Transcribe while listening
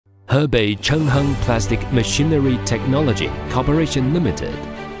Hebei Chengheng Plastic Machinery Technology Corporation Limited,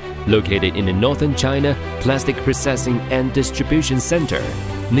 located in the Northern China Plastic Processing and Distribution Center,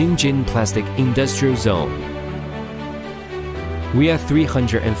 Nanjing Plastic Industrial Zone. We are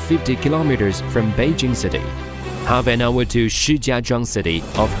 350 kilometers from Beijing City, half an hour to Shijiazhuang City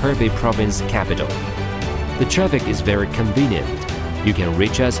of Hebei Province capital. The traffic is very convenient. You can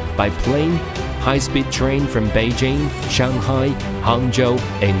reach us by plane, high-speed train from Beijing, Shanghai, Hangzhou,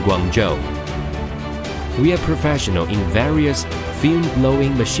 and Guangzhou. We are professional in various film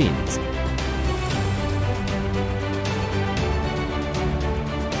blowing machines,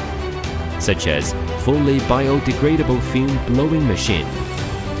 such as fully biodegradable film blowing machine,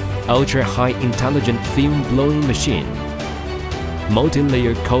 ultra-high intelligent film blowing machine,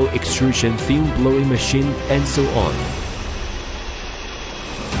 multi-layer co-extrusion film blowing machine, and so on.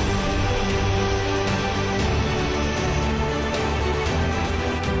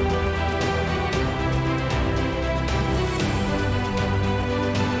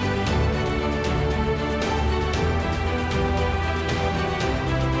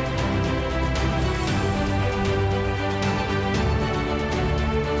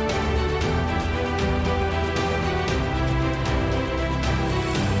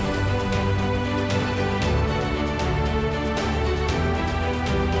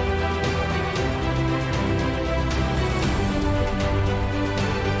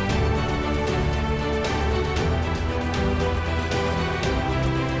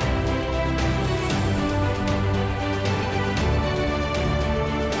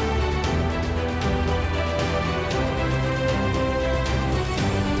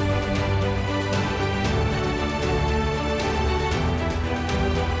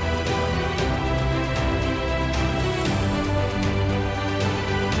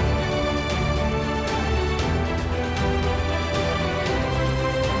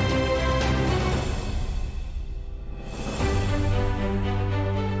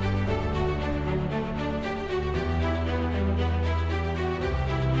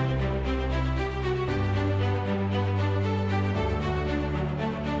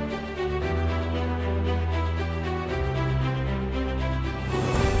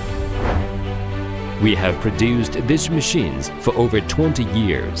 We have produced these machines for over 20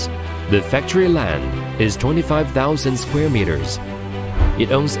 years. The factory land is 25,000 square meters.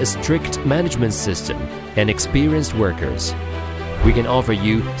 It owns a strict management system and experienced workers. We can offer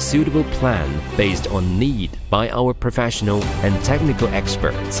you suitable plan based on need by our professional and technical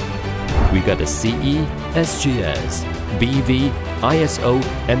experts. We got a CE, SGS, BV, ISO,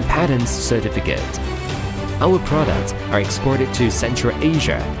 and patents certificate. Our products are exported to Central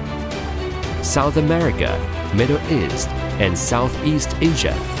Asia, South America, Middle East, and Southeast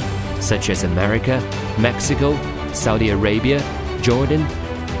Asia, such as America, Mexico, Saudi Arabia, Jordan,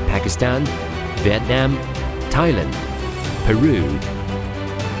 Pakistan, Vietnam, Thailand, Peru,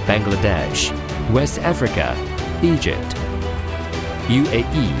 Bangladesh, West Africa, Egypt,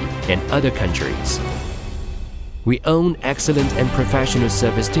 UAE, and other countries. We own excellent and professional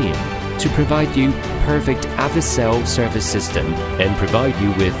service team to provide you perfect after-sale service system and provide you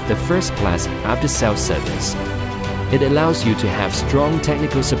with the first-class after-sale service. It allows you to have strong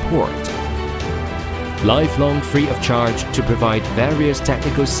technical support, lifelong free of charge to provide various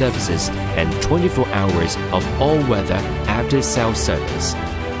technical services, and 24 hours of all-weather after-sale service.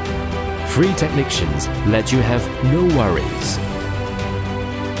 Free technicians let you have no worries.